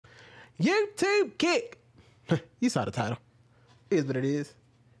YouTube kick. You saw the title. It is what it is.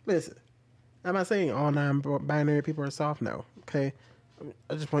 Listen, am I saying all non-binary people are soft? No. Okay.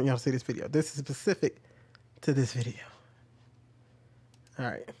 I just want y'all to see this video. This is specific to this video. All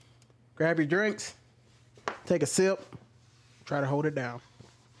right. Grab your drinks. Take a sip. Try to hold it down.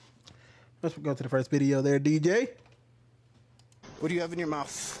 Let's go to the first video there, DJ. What do you have in your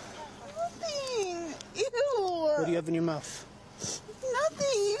mouth? Nothing. Ew. What do you have in your mouth?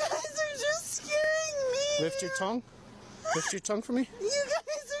 Nothing. You guys are just scaring me. Lift your tongue. Lift your tongue for me. You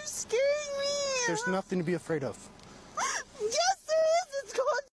guys are scaring me. There's nothing to be afraid of. Yes, there is. It's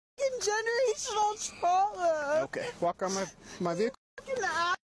called generational trauma. Okay. Walk around my vehicle. Fucking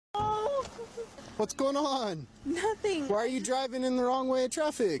asshole. What's going on? Nothing. Why are you driving in the wrong way of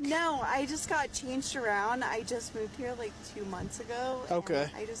traffic? No, I just got changed around. I just moved here like 2 months ago. Okay.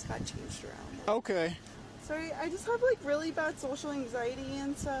 I just got changed around. Okay. Sorry, I just have like really bad social anxiety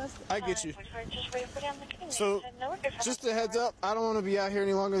and stuff. I get you. So, just a heads up, I don't want to be out here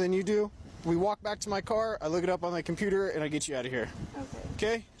any longer than you do. We walk back to my car, I look it up on my computer, and I get you out of here. Okay.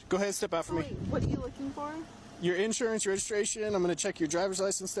 Okay? Go ahead, step out for me. Wait, what are you looking for? Your insurance, your registration, I'm going to check your driver's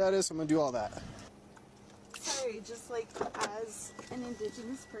license status, I'm going to do all that. Sorry, just like as an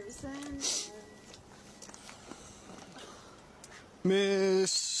indigenous person.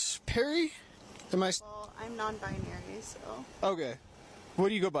 Miss Perry? Am I... Well, I'm non-binary, so Okay. What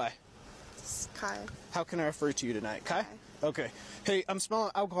do you go by? it's Kai. How can I refer to you tonight? Kai? Okay. Hey, I'm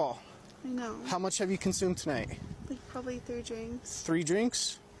smelling alcohol. I know. How much have you consumed tonight? Like probably 3 drinks. 3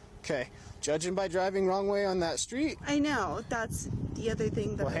 drinks? Okay. Judging by driving wrong way on that street? I know. That's the other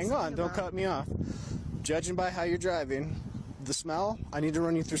thing that. Well, I was hang on. thinking Don't about. cut me off. Judging by how you're driving, the smell, I need to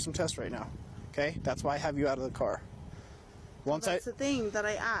run you through some tests right now. Okay? That's why I have you out of the car. Once That's the thing that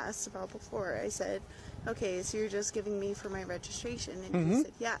I asked about before. I said, okay, so you're just giving me for my registration, and you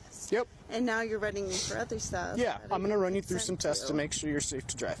said yes. Yep. And now you're running me for other stuff. Yeah, that I I'm going to didn't run you through some consent tests to to. make sure you're safe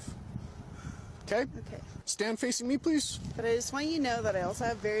to drive. Okay? Okay. Stand facing me, please. But I just want you to know that I also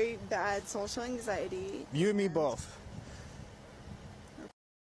have very bad social anxiety. You and me both.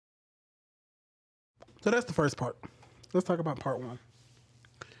 So that's the first part. Let's talk about part 1.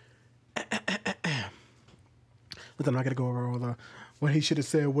 But I'm not going to go over all the what he should have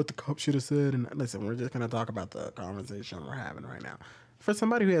said, what the cop should have said. And listen, we're just going to talk about the conversation we're having right now. For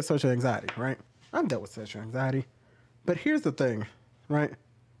somebody who has social anxiety, right? I've dealt with social anxiety. But here's the thing, right?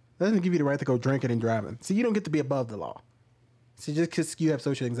 That doesn't give you the right to go drinking and driving. See, you don't get to be above the law. See, just because you have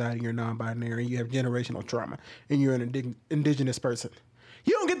social anxiety, you're non-binary, you have generational trauma, and you're an indigenous person,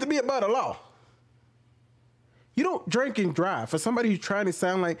 you don't get to be above the law. You don't drink and drive. For somebody who's trying to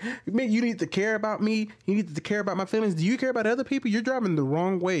sound like, man, you need to care about me. You need to care about my feelings. Do you care about other people? You're driving the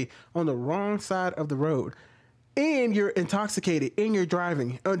wrong way on the wrong side of the road. And you're intoxicated and you're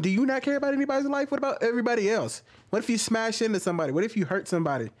driving. Do you not care about anybody's life? What about everybody else? What if you smash into somebody? What if you hurt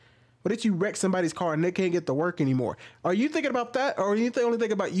somebody? What if you wreck somebody's car and they can't get to work anymore? Are you thinking about that? Or are you only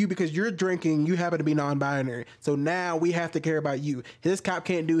thinking about you because you're drinking, you happen to be non-binary. So now we have to care about you. This cop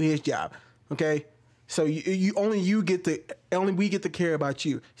can't do his job. Okay? So only we get to care about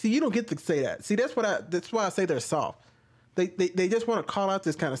you. See, you don't get to say that. See, that's why I say they're soft. They just want to call out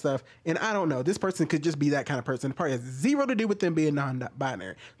this kind of stuff, and I don't know. This person could just be that kind of person. It probably has zero to do with them being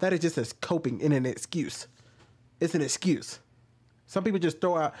non-binary. That is just a coping and an excuse. It's an excuse. Some people just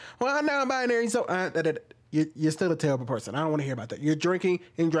throw out, well, I'm non-binary, so you're still a terrible person. I don't want to hear about that. You're drinking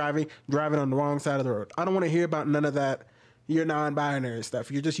and driving on the wrong side of the road. I don't want to hear about none of that. Your non-binary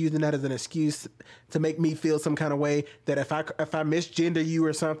stuff. You're just using that as an excuse to make me feel some kind of way that if I misgender you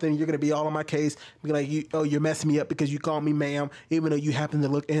or something, you're gonna be all on my case. Be like, you're messing me up because you call me ma'am, even though you happen to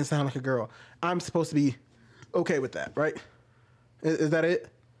look and sound like a girl. I'm supposed to be okay with that, right? Is that it?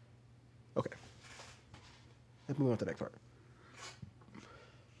 Okay. Let's move on to the next part.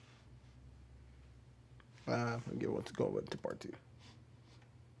 I'll go to part 2.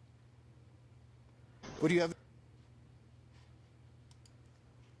 What do you have?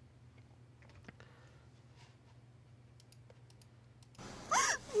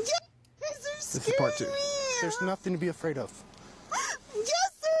 This is part 2. There's nothing to be afraid of.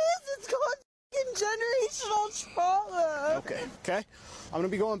 Yes, there is. It's called generational trauma. Okay. I'm going to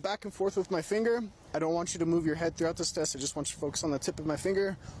be going back and forth with my finger. I don't want you to move your head throughout this test. I just want you to focus on the tip of my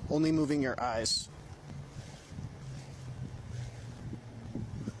finger, only moving your eyes.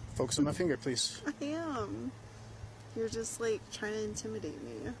 Focus on my finger, please. I am. You're just like trying to intimidate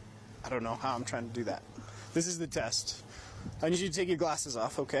me. I don't know how I'm trying to do that. This is the test. I need you to take your glasses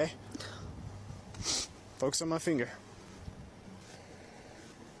off, okay? Focus on my finger.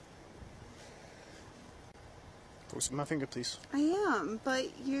 Focus on my finger, please. I am, but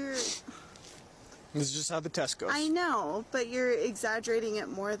you're... This is just how the test goes. I know, but you're exaggerating it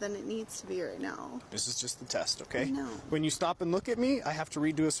more than it needs to be right now. This is just the test, okay? I know. When you stop and look at me, I have to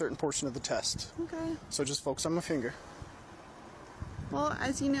redo a certain portion of the test. Okay. So just focus on my finger. Well,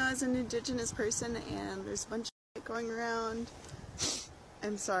 as you know, as an Indigenous person, and there's a bunch of shit going around,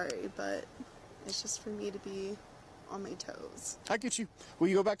 I'm sorry, but it's just for me to be on my toes. I get you. Will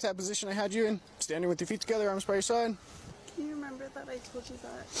you go back to that position I had you in? Standing with your feet together, arms by your side. Can you remember that I told you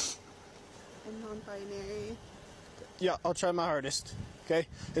that I'm non-binary? Yeah, I'll try my hardest, okay?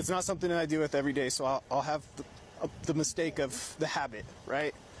 It's not something that I deal with every day, so I'll have the mistake of the habit,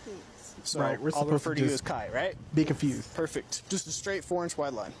 right? Thanks. So Right, we're I'll supposed refer to to you just- as Kai, right? Be confused. Perfect. Just a straight 4-inch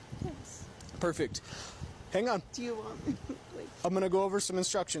wide line. Yes. Perfect. Hang on. Do you want me, like... I'm going to go over some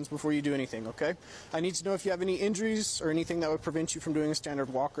instructions before you do anything, okay? I need to know if you have any injuries or anything that would prevent you from doing a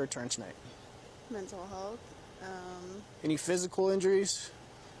standard walk or a turn tonight. mental health, Any physical injuries?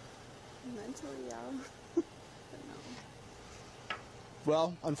 mentally, yeah. But no.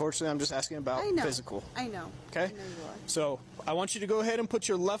 Well, unfortunately, I'm just asking about I know. physical. I know. Okay? I know you are. So I want you to go ahead and put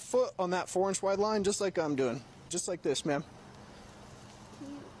your left foot on that 4-inch wide line, just like I'm doing. Just like this, ma'am. Can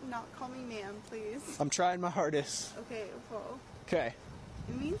you not call me ma'am, please? I'm trying my hardest. Okay, well, Okay.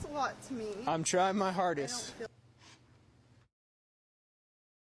 it means a lot to me. I'm trying my I don't hardest. feel...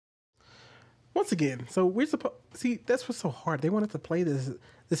 Once again, so we're supposed see that's what's so hard. They want us to play this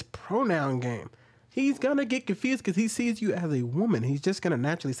pronoun game. He's gonna get confused because he sees you as a woman. He's just gonna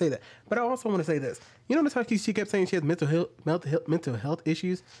naturally say that. But I also want to say this. You notice how she kept saying she has mental health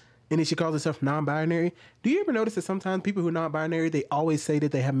issues, and then she calls herself non-binary. Do you ever notice that sometimes people who are non-binary, they always say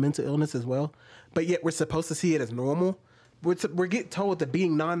that they have mental illness as well, but yet we're supposed to see it as normal? We're getting told that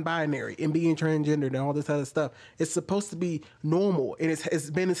being non-binary and being transgender and all this other stuff is supposed to be normal, and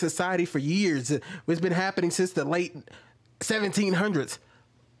it's been in society for years. It's been happening since the late 1700s.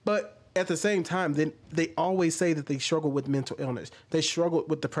 But at the same time, then they always say that they struggle with mental illness. They struggled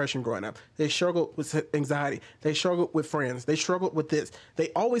with depression growing up. They struggled with anxiety. They struggled with friends. They struggled with this. They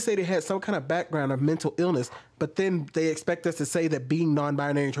always say they had some kind of background of mental illness, but then they expect us to say that being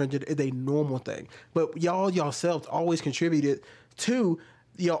non-binary and transgender is a normal thing. But y'all yourselves always contributed to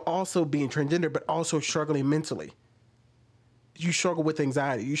y'all also being transgender, but also struggling mentally. You struggle with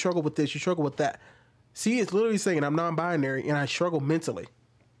anxiety. You struggle with this. You struggle with that. See, it's literally saying I'm non-binary and I struggle mentally.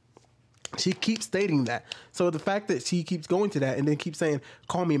 She keeps stating that. So the fact that she keeps going to that and then keeps saying,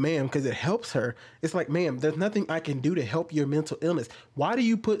 call me ma'am, because it helps her. It's like, ma'am, there's nothing I can do to help your mental illness. Why do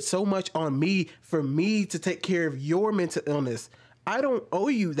you put so much on me for me to take care of your mental illness? I don't owe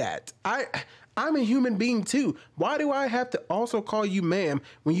you that. I'm a human being too. Why do I have to also call you ma'am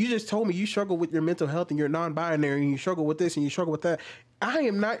when you just told me you struggle with your mental health and you're non-binary and you struggle with this and you struggle with that? I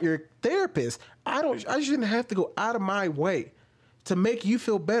am not your therapist. I shouldn't have to go out of my way to make you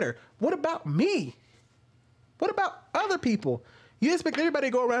feel better. What about me? What about other people? You expect everybody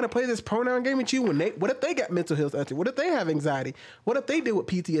to go around and play this pronoun game with you what if they got mental health issues? What if they have anxiety? What if they deal with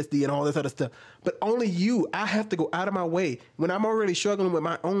PTSD and all this other stuff? But only you, I have to go out of my way. When I'm already struggling with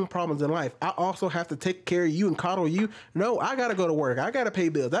my own problems in life, I also have to take care of you and coddle you. No, I got to go to work. I got to pay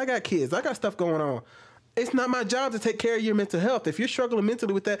bills. I got kids. I got stuff going on. It's not my job to take care of your mental health. If you're struggling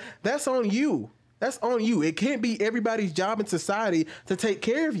mentally with that, that's on you. That's on you. It can't be everybody's job in society to take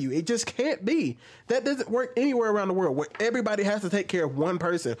care of you. It just can't be. That doesn't work anywhere around the world where everybody has to take care of one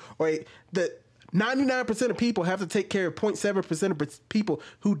person, or the 99% of people have to take care of 0.7% of people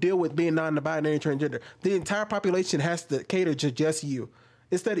who deal with being non-binary and transgender. The entire population has to cater to just you.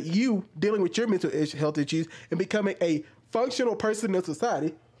 Instead of you dealing with your mental health issues and becoming a functional person in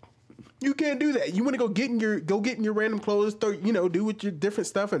society, you can't do that. You want to go get in your random clothes, do with your different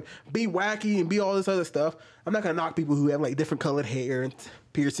stuff and be wacky and be all this other stuff. I'm not gonna knock people who have like different colored hair and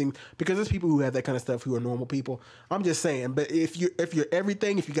piercing, because there's people who have that kind of stuff who are normal people. I'm just saying. But if you're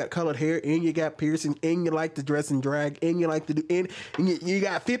everything, if you got colored hair and you got piercing and you like to dress and drag and you like to do and you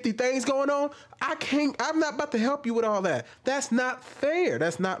got 50 things going on, I'm not about to help you with all that. That's not fair.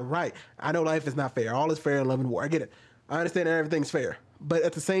 That's not right. I know life is not fair. All is fair in love and war. I get it. I understand that everything's fair. But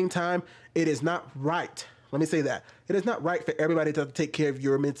at the same time, it is not right. Let me say that. It is not right for everybody to take care of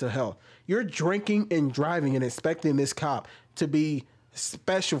your mental health. You're drinking and driving and expecting this cop to be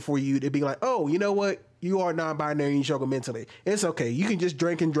special for you, to be like, oh, you know what? You are non-binary and you struggle mentally. It's okay. You can just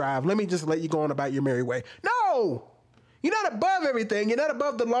drink and drive. Let me just let you go on about your merry way. No! You're not above everything. You're not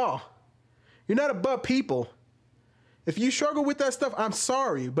above the law. You're not above people. If you struggle with that stuff, I'm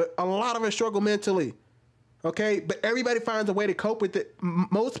sorry, but a lot of us struggle mentally. Okay, but everybody finds a way to cope with it.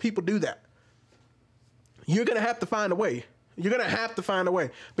 Most people do that. You're going to have to find a way. You're going to have to find a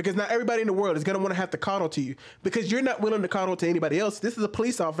way because not everybody in the world is going to want to have to coddle to you because you're not willing to coddle to anybody else. This is a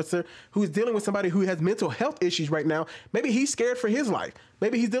police officer who's dealing with somebody who has mental health issues right now. Maybe he's scared for his life.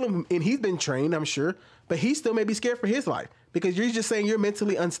 Maybe he's dealing, and he's been trained, I'm sure, but he still may be scared for his life because you're just saying you're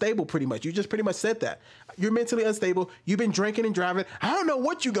mentally unstable pretty much. You just pretty much said that. You're mentally unstable. You've been drinking and driving. I don't know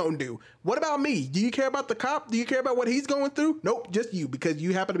what you're going to do. What about me? Do you care about the cop? Do you care about what he's going through? Nope, just you because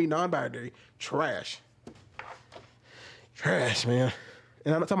you happen to be non-binary. Trash. Trash, man.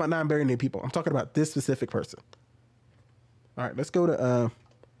 And I'm not talking about non-binary people. I'm talking about this specific person. All right, let's go to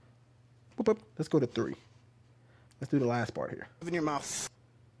let's go to 3. Let's do the last part here. In your mouth.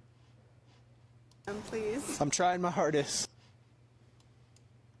 Please. I'm trying my hardest.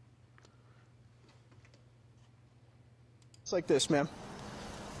 It's like this, ma'am.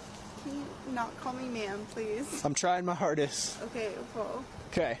 Can you not call me ma'am, please? I'm trying my hardest. Okay, well.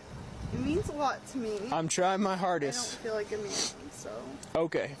 Okay. It means a lot to me. I'm trying my I hardest. don't feel like a man, so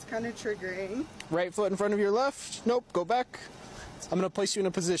Okay. it's kind of triggering. Right foot in front of your left. Nope, go back. I'm going to place you in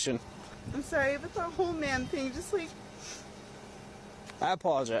a position. I'm sorry, but the whole man thing just like... I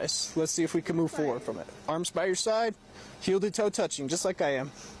apologize. Let's see if we can move forward from it. Arms by your side, heel to toe touching, just like I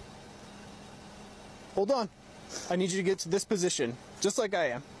am. Hold on. I need you to get to this position, just like I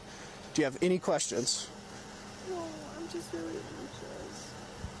am. Do you have any questions? No, I'm just really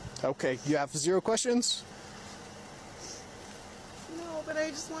anxious. Okay, you have 0 questions? No, but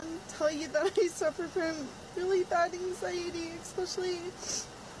I just want to tell you that I suffer from really bad anxiety, especially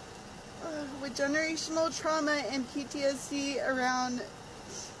with generational trauma and PTSD around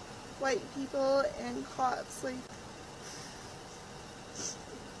white people and cops. Like,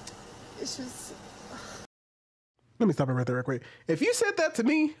 it's just... Let me stop it right there real quick. If you said that to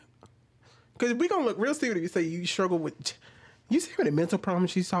me, because we're going to look real stupid if you say you struggle with... You see what the mental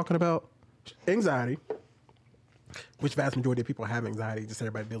problems she's talking about? Anxiety, which vast majority of people have anxiety, just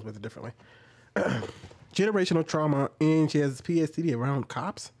everybody deals with it differently. Generational trauma, and she has PTSD around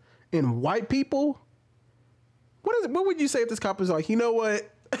cops and white people. What would you say if this cop was like, you know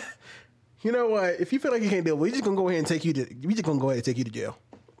what? You know what? If you feel like you can't deal with it, we're just going to go ahead and take you to jail.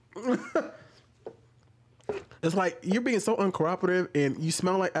 It's like you're being so uncooperative and you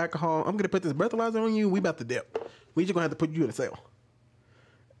smell like alcohol. I'm going to put this breathalyzer on you. We about to dip. We just going to have to put you in a cell.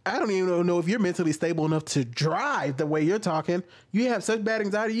 I don't even know if you're mentally stable enough to drive the way you're talking. You have such bad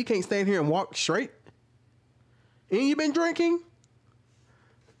anxiety, you can't stand here and walk straight. And you've been drinking.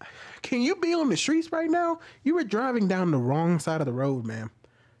 Can you be on the streets right now? You were driving down the wrong side of the road, ma'am.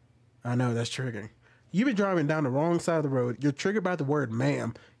 I know, that's triggering. You've been driving down the wrong side of the road. You're triggered by the word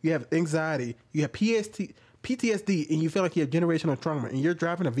ma'am. You have anxiety. You have PTSD, and you feel like you have generational trauma, and you're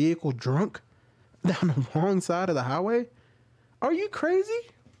driving a vehicle drunk down the wrong side of the highway? Are you crazy?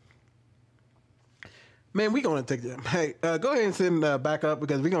 Man, we're going to take them. Hey, go ahead and send back up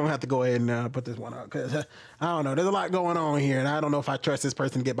because we're going to have to go ahead and put this one up because, I don't know, there's a lot going on here, and I don't know if I trust this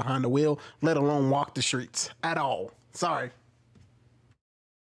person to get behind the wheel, let alone walk the streets at all. Sorry.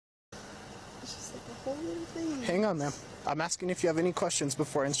 It's just like a whole little thing. Hang on, ma'am. I'm asking if you have any questions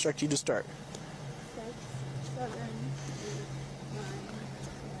before I instruct you to start. 6, 7, 8, 9,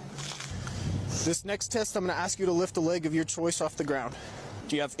 10. This next test, I'm going to ask you to lift a leg of your choice off the ground.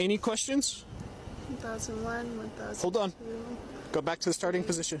 Do you have any questions? 1001, 1002. Hold on. Go back to the starting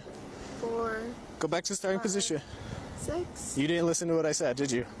position. 4. Go back to the starting 5, position. 6. You didn't listen to what I said, did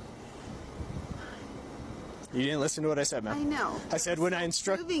you? You didn't listen to what I said, I ma'am. know. I said when I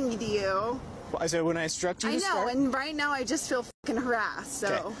instruct... Proving to you. I said when I instruct you I to know, start... and right now I just feel fucking harassed, so...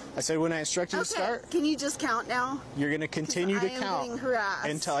 Okay. I said when I instruct you to start... Can you just count now? You're going to continue to I am count getting harassed.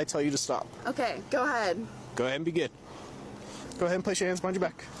 until I tell you to stop. Okay, go ahead. Go ahead and begin. Go ahead and place your hands behind your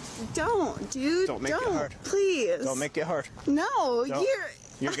back. Don't, dude. Don't make it hard. Please. Don't make it hard. No, Don't.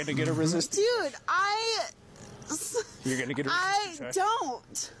 You're going to get a resistance. Dude, You're going to get a resistance.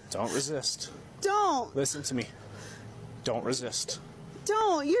 don't. Don't resist. Don't. Listen to me. Don't resist.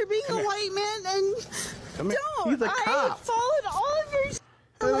 Don't. You're being Come a here. white man and Come here. don't. He's a I cop. followed all of your What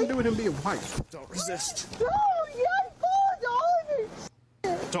does it do with him being white? Don't resist. No, yeah, I followed all of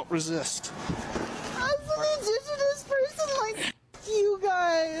your Don't resist. As an indigenous person like you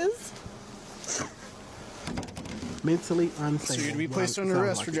guys. Mentally unstable. So you're going to be placed Well, under sounds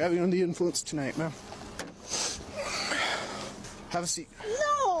arrest like for it. driving under the influence tonight, ma'am. Have a seat.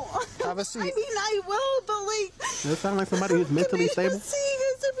 No. Have a seat. I mean, I will, but like... Does it sound like somebody who's mentally stable? See,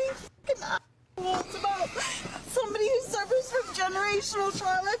 you guys are being fucking assholes about somebody who suffers from generational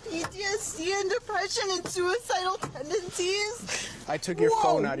trauma, PTSD, and depression and suicidal tendencies. I took your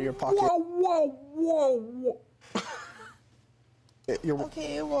phone out of your pocket. Whoa. You're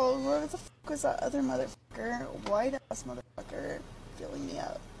Okay, well, where the fuck was that other motherfucker? motherfucker, white ass motherfucker, filling me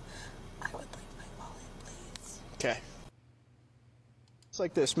up. I would like my wallet, please. Okay. It's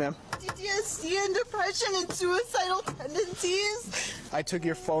like this, ma'am. PTSD and depression and suicidal tendencies. I took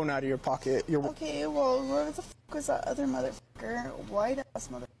your phone out of your pocket. Okay, well, where the fuck was that other motherfucker, white ass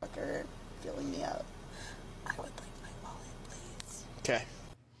motherfucker, filling me up? I would like my wallet, please. Okay.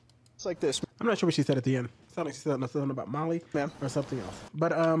 It's like this. I'm not sure what she said at the end. It sounded like she said something about Molly, ma'am, or something else.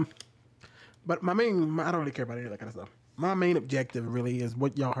 But my main, I don't really care about any of that kind of stuff. My main objective really is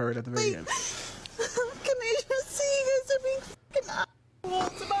what y'all heard at the very end. Can I just say you guys are being fucking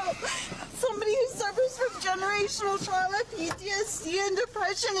assholes about somebody who suffers from generational trauma, PTSD, and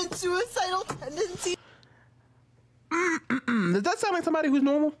depression and suicidal tendencies? Does that sound like somebody who's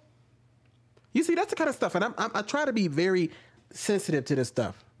normal? You see, that's the kind of stuff, and I try to be very sensitive to this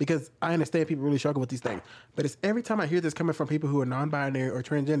stuff because I understand people really struggle with these things. But it's every time I hear this coming from people who are non-binary or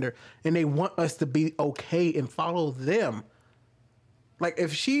transgender, and they want us to be okay and follow them. Like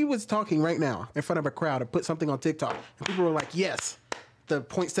if she was talking right now in front of a crowd and put something on TikTok, and people were like, "Yes," the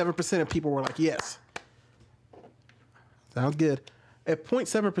 0.7% of people were like, "Yes." Sounds good. If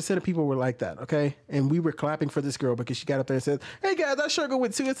 0.7% of people were like that, okay, and we were clapping for this girl because she got up there and said, "Hey guys, I struggle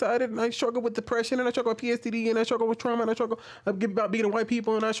with suicide, and I struggle with depression, and I struggle with PTSD, and I struggle with trauma, and I struggle about being a white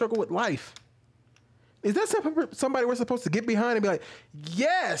people, and I struggle with life." Is that somebody we're supposed to get behind and be like,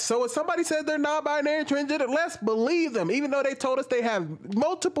 "Yes"? So if somebody says they're non-binary and transgender, let's believe them, even though they told us they have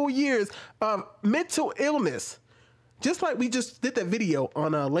multiple years of mental illness. Just like we just did that video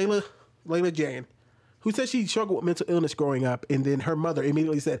on Layla Jane, who said she struggled with mental illness growing up, and then her mother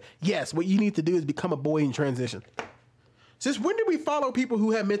immediately said, "Yes, what you need to do is become a boy in transition." Since when did we follow people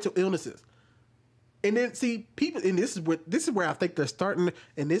who have mental illnesses? And then see people, and this is where I think they're starting,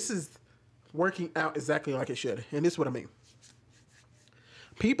 and this is working out exactly like it should. And this is what I mean.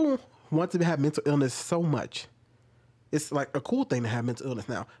 People want to have mental illness so much. It's like a cool thing to have mental illness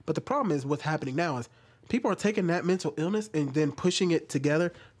now. But the problem is what's happening now is people are taking that mental illness and then pushing it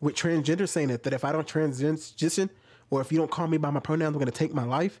together with transgender, saying that if I don't transition, or if you don't call me by my pronouns, I'm going to take my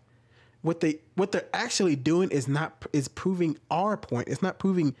life. What they're actually doing is proving our point. It's not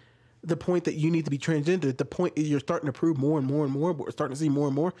proving the point that you need to be transgender. The point is you're starting to prove more and more and more, but we're starting to see more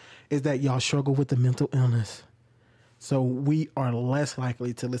and more, is that y'all struggle with the mental illness. So we are less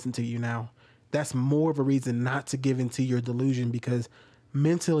likely to listen to you now. That's more of a reason not to give into your delusion, because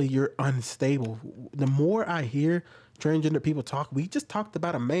mentally you're unstable. The more I hear transgender people talk, we just talked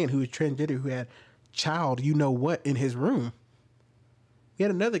about a man who was transgender who had child, you know what, in his room. We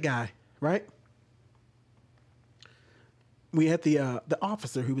had another guy, right? We had the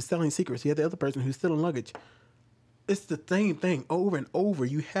officer who was selling secrets. He had the other person who's stealing luggage. It's the same thing over and over.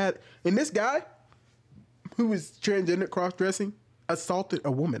 And this guy who was transgender, cross-dressing, assaulted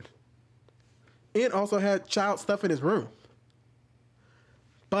a woman and also had child stuff in his room.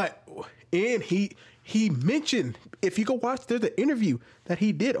 And he mentioned, if you go watch, there's an interview that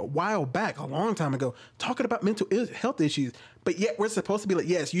he did a while back, a long time ago, talking about mental health issues. But yet we're supposed to be like,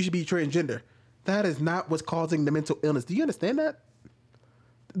 yes, you should be transgender. That is not what's causing the mental illness. Do you understand that?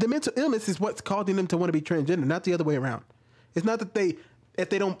 The mental illness is what's causing them to want to be transgender, not the other way around. It's not that they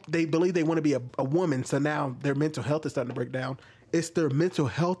believe they want to be a woman, so now their mental health is starting to break down. It's their mental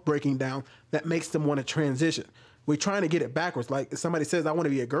health breaking down that makes them want to transition. We're trying to get it backwards. Like if somebody says, "I want to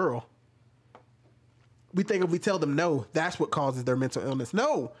be a girl," we think if we tell them no, that's what causes their mental illness.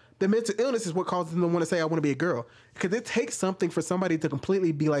 No, the mental illness is what causes them to want to say, "I want to be a girl." Because it takes something for somebody to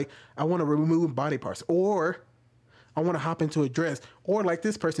completely be like, "I want to remove body parts," or "I want to hop into a dress," or like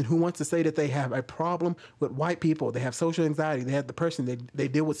this person who wants to say that they have a problem with white people. They have social anxiety. They have depression. They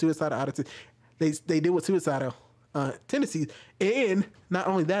deal with suicidal they deal with suicidal tendencies. And not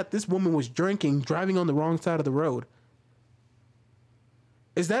only that, this woman was drinking, driving on the wrong side of the road.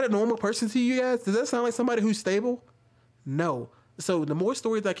 Is that a normal person to you guys? Does that sound like somebody who's stable? No. So the more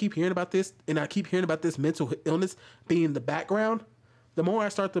stories I keep hearing about this, and I keep hearing about this mental illness being the background, the more I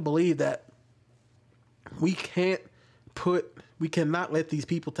start to believe that we cannot let these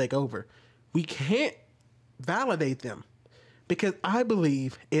people take over. We can't validate them, because I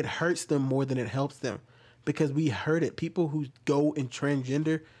believe it hurts them more than it helps them, because we heard it. People who go in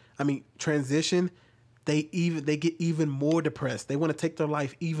transition, they get even more depressed. They want to take their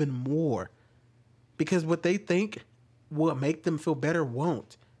life even more, because what they think will make them feel better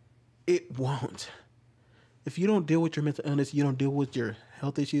won't. It won't. If you don't deal with your mental illness, you don't deal with your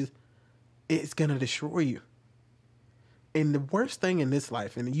health issues, it's going to destroy you. And the worst thing in this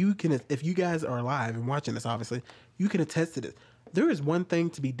life, and if you guys are alive and watching this, obviously, you can attest to this. There is one thing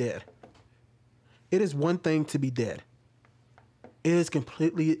to be dead. It is one thing to be dead. It is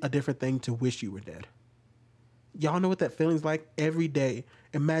completely a different thing to wish you were dead. Y'all know what that feeling's like every day.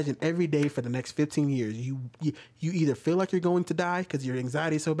 Imagine every day for the next 15 years. You either feel like you're going to die because your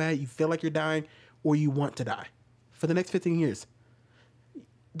anxiety is so bad, you feel like you're dying, or you want to die for the next 15 years.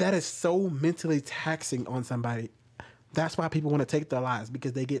 That is so mentally taxing on somebody. That's why people want to take their lives,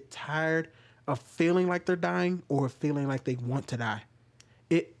 because they get tired of feeling like they're dying or feeling like they want to die.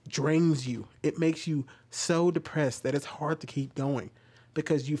 It drains you. It makes you so depressed that it's hard to keep going,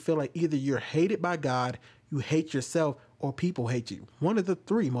 because you feel like either you're hated by God, you hate yourself, or people hate you. One of the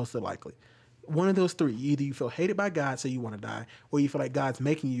three, most likely. One of those three. Either you feel hated by God, so you want to die, or you feel like God's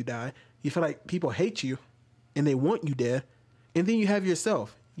making you die. You feel like people hate you and they want you dead. And then you have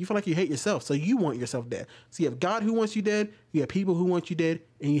yourself. You feel like you hate yourself, so you want yourself dead. So you have God who wants you dead, you have people who want you dead,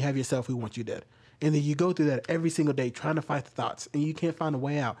 and you have yourself who wants you dead. And then you go through that every single day trying to fight the thoughts, and you can't find a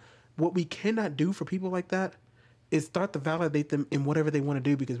way out. What we cannot do for people like that is start to validate them in whatever they want to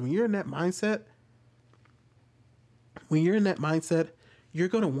do, because when you're in that mindset, you're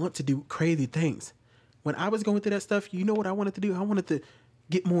going to want to do crazy things. When I was going through that stuff, you know what I wanted to do? I wanted to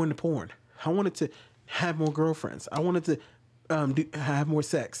get more into porn. I wanted to have more girlfriends. I wanted to have more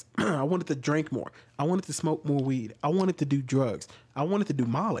sex. I wanted to drink more. I wanted to smoke more weed. I wanted to do drugs. I wanted to do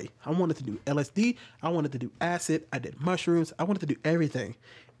Molly. I wanted to do LSD. I wanted to do acid. I did mushrooms. I wanted to do everything.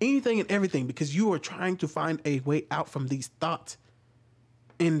 Anything and everything, because you are trying to find a way out from these thoughts.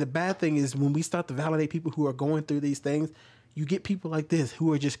 And the bad thing is, when we start to validate people who are going through these things, you get people like this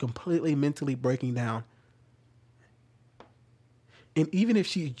who are just completely mentally breaking down. And even if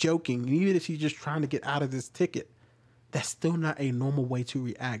she's joking, even if she's just trying to get out of this ticket, that's still not a normal way to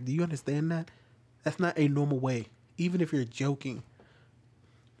react. Do you understand that? That's not a normal way. Even if you're joking.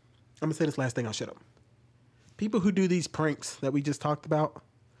 I'm going to say this last thing, I'll shut up. People who do these pranks that we just talked about,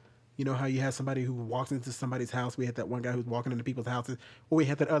 you know how you have somebody who walks into somebody's house. We had that one guy who's walking into people's houses. Or we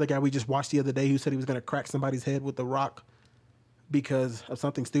had that other guy we just watched the other day who said he was going to crack somebody's head with a rock because of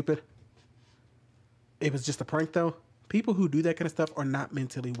something stupid. It was just a prank, though. People who do that kind of stuff are not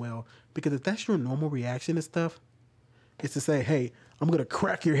mentally well. Because if that's your normal reaction to stuff, it's to say, hey, I'm going to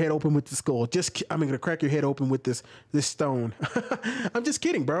crack your head open with the skull. I'm going to crack your head open with this stone. I'm just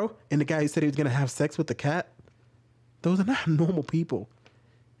kidding, bro. And the guy who said he was going to have sex with the cat, those are not normal people.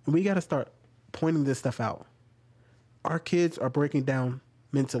 And we got to start pointing this stuff out. Our kids are breaking down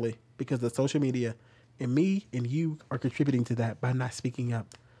mentally because of social media. And me and you are contributing to that by not speaking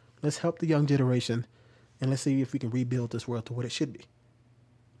up. Let's help the young generation. And let's see if we can rebuild this world to what it should be.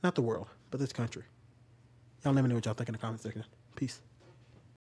 Not the world, but this country. Y'all let me know what y'all think in the comment section. Peace.